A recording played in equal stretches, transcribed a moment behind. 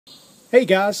Hey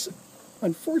guys,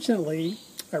 unfortunately,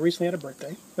 I recently had a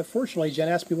birthday, but fortunately Jen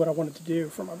asked me what I wanted to do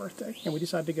for my birthday, and we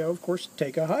decided to go, of course,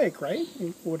 take a hike, right?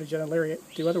 What did Jen and Larry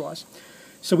do otherwise?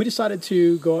 So we decided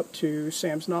to go up to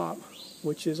Sam's Knob,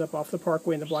 which is up off the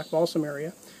Parkway in the Black Balsam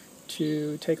area,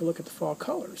 to take a look at the fall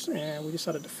colors, and we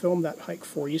decided to film that hike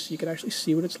for you so you could actually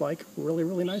see what it's like. Really,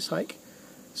 really nice hike.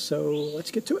 So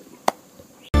let's get to it.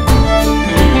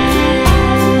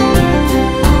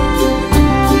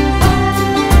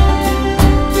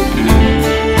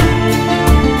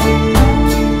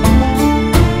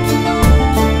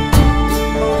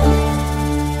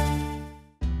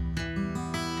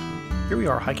 Here we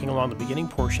are hiking along the beginning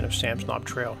portion of Sam's Knob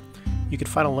Trail. You can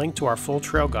find a link to our full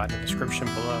trail guide in the description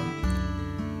below.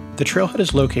 The trailhead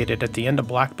is located at the end of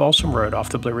Black Balsam Road off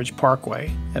the Blue Ridge Parkway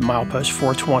at milepost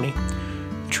 420.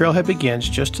 The trailhead begins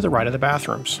just to the right of the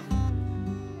bathrooms.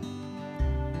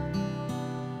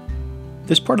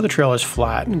 This part of the trail is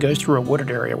flat and goes through a wooded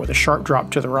area with a sharp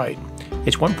drop to the right.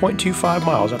 It's 1.25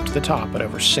 miles up to the top at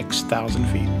over 6,000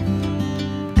 feet.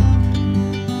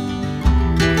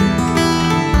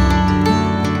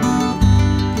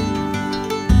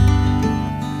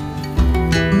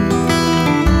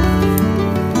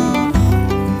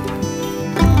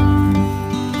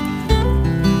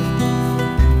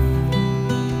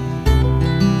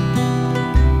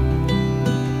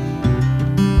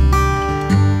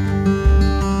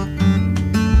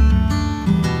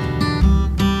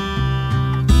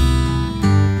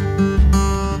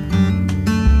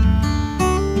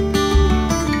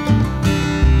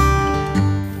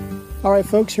 Alright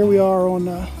folks, here we are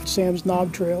on Sam's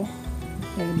Knob Trail,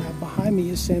 and behind me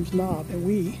is Sam's Knob, and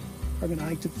we are going to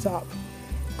hike to the top.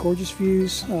 Gorgeous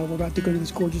views. We're about to go to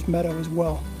this gorgeous meadow as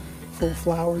well, full of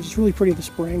flowers. It's really pretty in the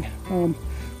spring.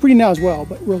 Pretty now as well,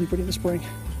 but really pretty in the spring.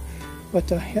 But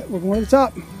yeah, we're going to the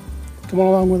top. Come on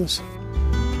along with us.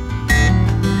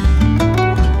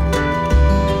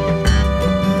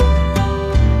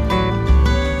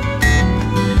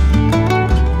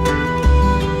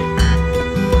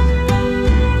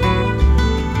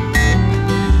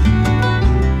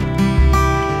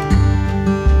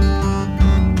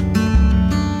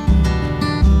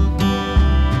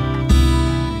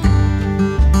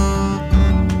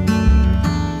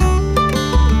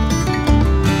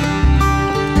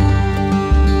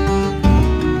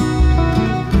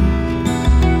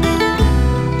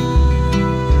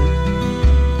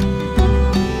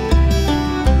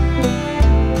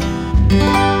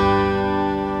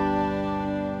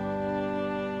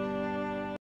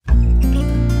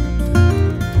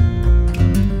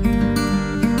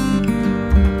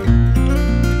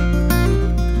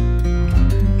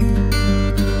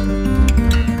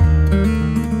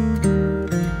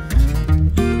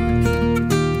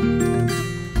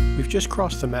 Just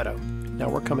crossed the meadow. Now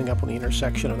we're coming up on the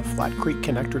intersection of the Flat Creek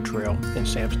Connector Trail and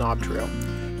Sam's Knob Trail.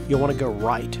 You'll want to go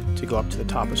right to go up to the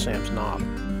top of Sam's Knob.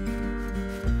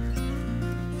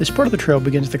 This part of the trail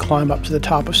begins to climb up to the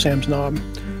top of Sam's Knob.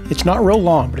 It's not real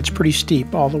long, but it's pretty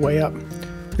steep all the way up.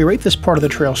 We rate this part of the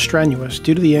trail strenuous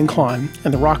due to the incline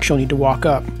and the rocks you'll need to walk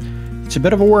up. It's a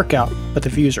bit of a workout, but the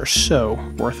views are so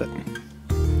worth it.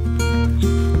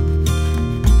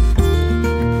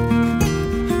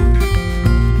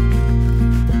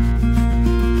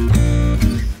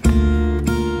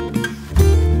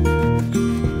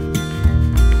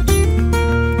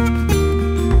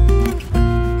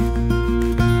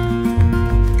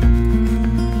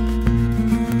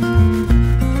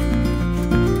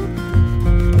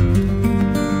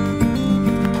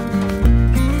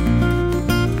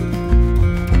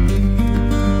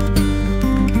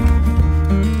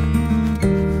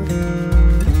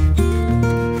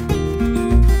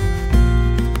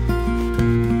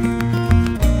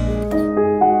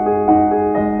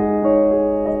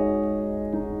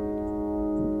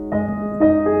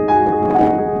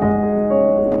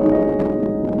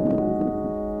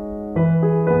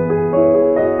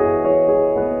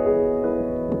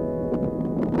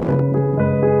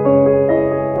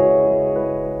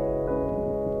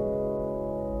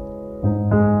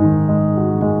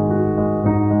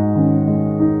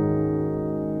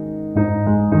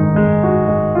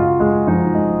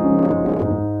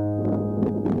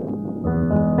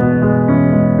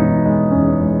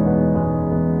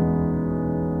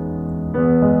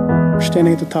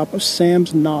 Standing at the top of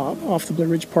Sam's Knob off the Blue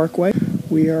Ridge Parkway.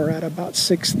 We are at about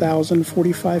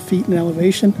 6,045 feet in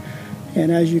elevation,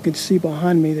 and as you can see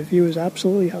behind me, the view is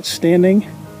absolutely outstanding.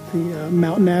 The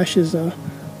mountain ash is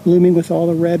blooming with all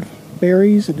the red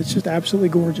berries, and it's just absolutely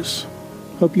gorgeous.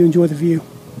 Hope you enjoy the view.